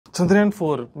Chandrayaan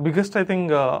 4, biggest I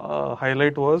think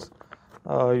highlight was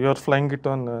you're flying it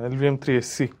on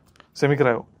LVM-3SC,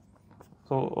 semi-cryo.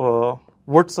 So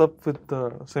what's up with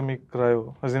the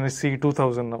semi-cryo, as in SC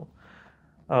 2000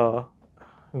 now?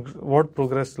 What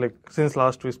progress, like since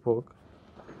last we spoke?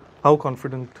 How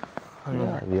confident are you?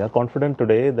 Yeah, we are confident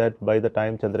today that by the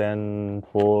time Chandrayaan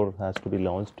 4 has to be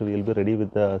launched, we will be ready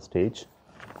with the stage.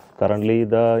 Currently,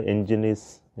 the engine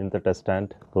is in the test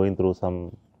stand, going through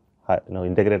some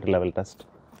integrated level test.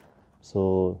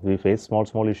 So we face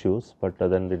small issues, but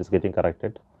then it is getting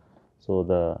corrected. So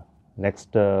the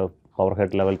next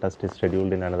powerhead level test is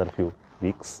scheduled in another few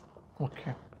weeks.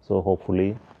 Okay. So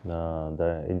hopefully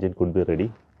the engine could be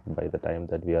ready by the time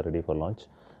that we are ready for launch.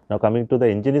 Now coming to the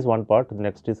engine is one part. The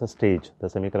next is a stage, the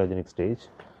semi-cryogenic stage.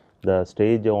 The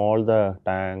stage, all the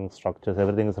tanks, structures,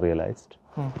 everything is realized.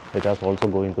 It is also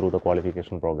going through the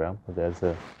qualification program. There's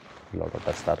a lot of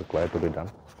tests are required to be done.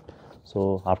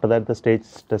 So after that, the stage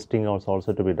testing is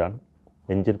also to be done,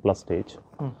 engine plus stage.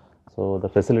 So the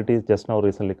facility is just now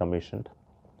recently commissioned.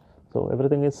 So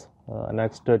everything is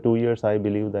next 2 years. I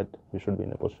believe that we should be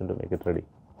in a position to make it ready.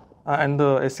 And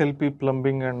the SLP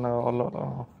plumbing and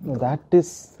all. That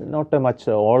is not much.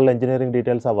 All engineering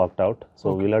details are worked out.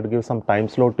 So we'll have to give some time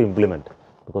slot to implement,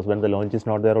 because when the launch is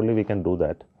not there, only we can do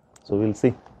that. So we'll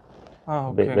see.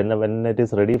 When it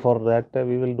is ready for that,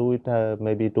 we will do it.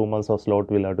 Maybe 2 months of slot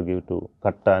we'll have to give to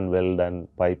cut and weld and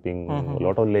piping, a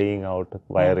lot of laying out,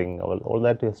 wiring, all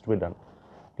that has to be done.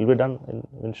 It will be done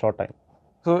in short time.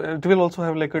 So it will also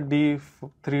have like a D3,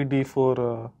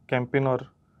 D4 campaign, or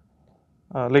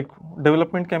like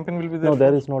development campaign will be there? No,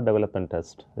 there is no development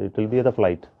test. It will be the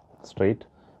flight straight.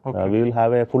 We will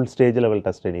have a full stage level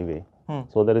test anyway.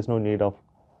 So there is no need of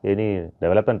any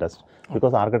development test,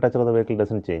 because architecture of the vehicle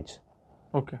doesn't change.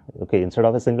 Okay. Instead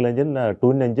of a single engine,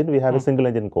 twin engine, we have a single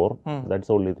engine core. That's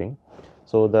the only thing.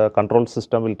 So the control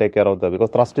system will take care of because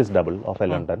thrust is double of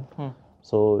L110.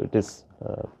 So it is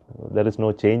there is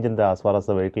no change in as far as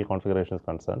the vehicle configuration is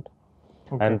concerned.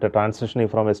 And the transitioning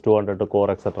from S200 to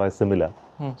core, etc., is similar.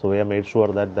 So we have made sure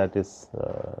that that is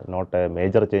not a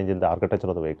major change in the architecture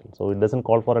of the vehicle. So it doesn't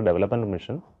call for a development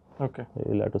mission. Okay.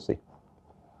 We'll have to see.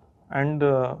 And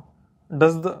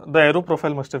does the aero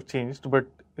profile must have changed, but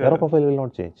aero profile will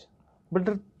not change. But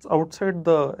it's outside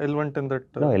the L110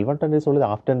 that. No, L110 is only the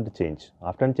aft-end change.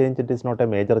 Aft-end change, it is not a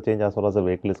major change as far as the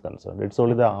vehicle is concerned. It's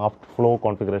only the aft flow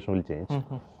configuration will change.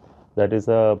 That is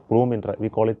a plume, we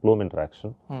call it plume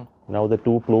interaction. Now the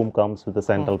two plume comes with the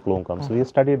central plume comes. We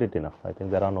studied it enough. I think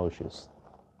there are no issues.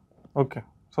 Okay.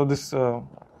 So this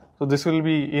will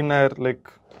be in air,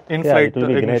 like in yeah, flight. It will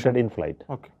be ignited in flight.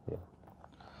 Okay.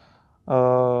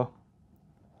 Yeah.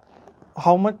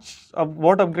 How much?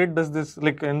 What upgrade does this,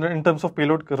 like in terms of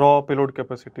payload, raw payload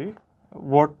capacity?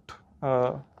 What?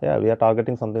 Yeah, we are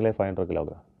targeting something like 500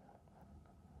 kilogram.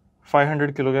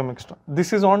 500 kilogram extra.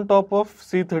 This is on top of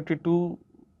C-32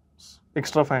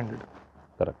 extra 500.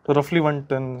 Correct. So roughly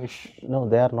 110-ish. No,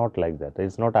 they are not like that.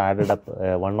 It's not added up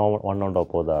one on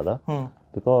top of the other,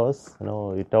 because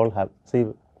it all have. See,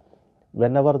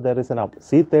 whenever there is an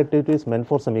C-32 is meant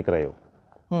for semi-cryo.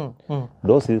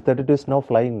 Though C-32 is now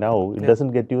flying now, it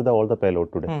doesn't get you all the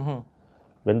payload today.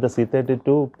 When the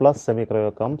C-32 plus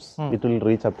semi-cryo comes, it will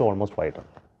reach up to almost 5 tons.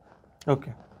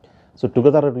 Okay. So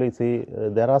together,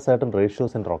 there are certain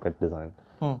ratios in rocket design.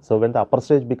 So when the upper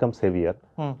stage becomes heavier,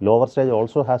 lower stage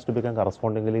also has to become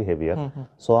correspondingly heavier,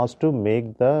 so as to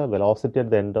make the velocity at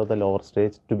the end of the lower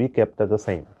stage to be kept at the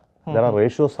same. There are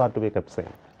ratios are to be kept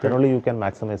same. Then only you can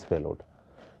maximize payload.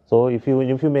 So if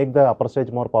you make the upper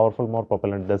stage more powerful, more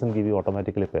propellant, it doesn't give you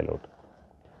automatically payload,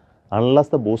 unless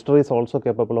the booster is also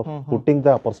capable of putting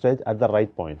the upper stage at the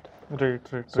right point. Right.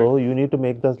 So you need to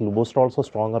make the booster also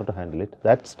stronger to handle it.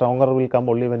 That stronger will come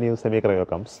only when semi-cryo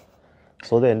comes.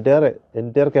 So the entire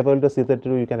capability of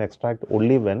C-32 you can extract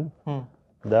only when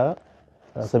the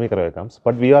semi-cryo comes.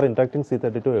 But we are injecting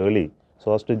C-32 early,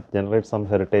 so as to generate some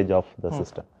heritage of the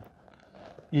system.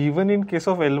 Even in case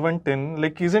of L110,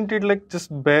 like isn't it like just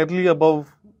barely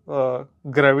above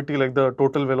gravity, like the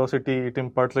total velocity it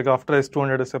imparts, like after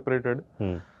S200 is separated,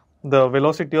 the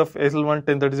velocity of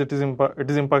L110, that is it is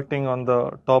impacting on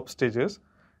the top stages,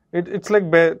 it's like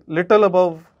little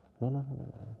above. No.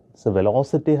 So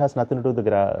velocity has nothing to do with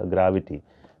the gravity.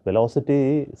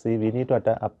 Velocity, see, we need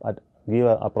to give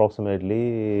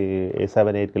approximately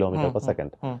 7-8 kilometers per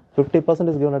second. 50%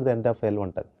 is given at the end of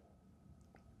L110.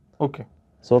 Okay.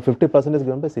 So 50% is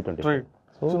given by C-22. Right.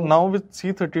 So now with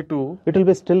C-32, it will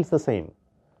be still the same.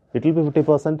 It will be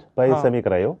 50% by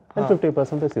semi-cryo and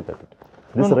 50% by C-32.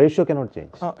 This ratio cannot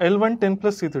change. L110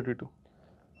 plus C-32.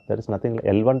 There is nothing.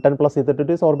 L110 plus C-32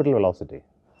 is orbital velocity.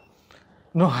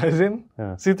 No, as in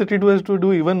C32 has to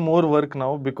do even more work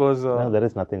now because no, there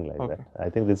is nothing like that. I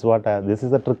think this is what this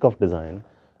is the trick of design.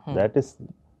 That is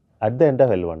at the end of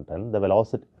L1 ton, the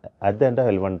velocity at the end of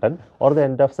L1 ton or the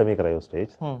end of semi-cryo stage,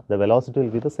 the velocity will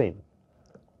be the same.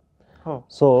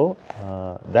 So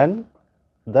then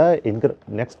the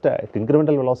next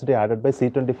incremental velocity added by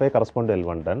C25 corresponding to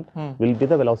L1 ton will be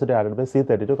the velocity added by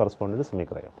C32 corresponding to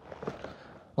semi-cryo.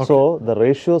 So the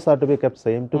ratios are to be kept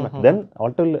same to then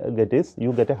what will get is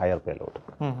you get a higher payload.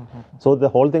 So the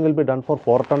whole thing will be done for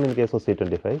 4 ton in case of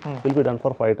C25, will be done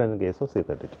for 5 ton in case of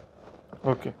C32.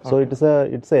 Okay. So it's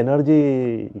a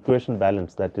energy equation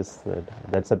balance, that is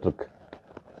that's a trick.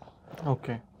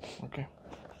 Okay.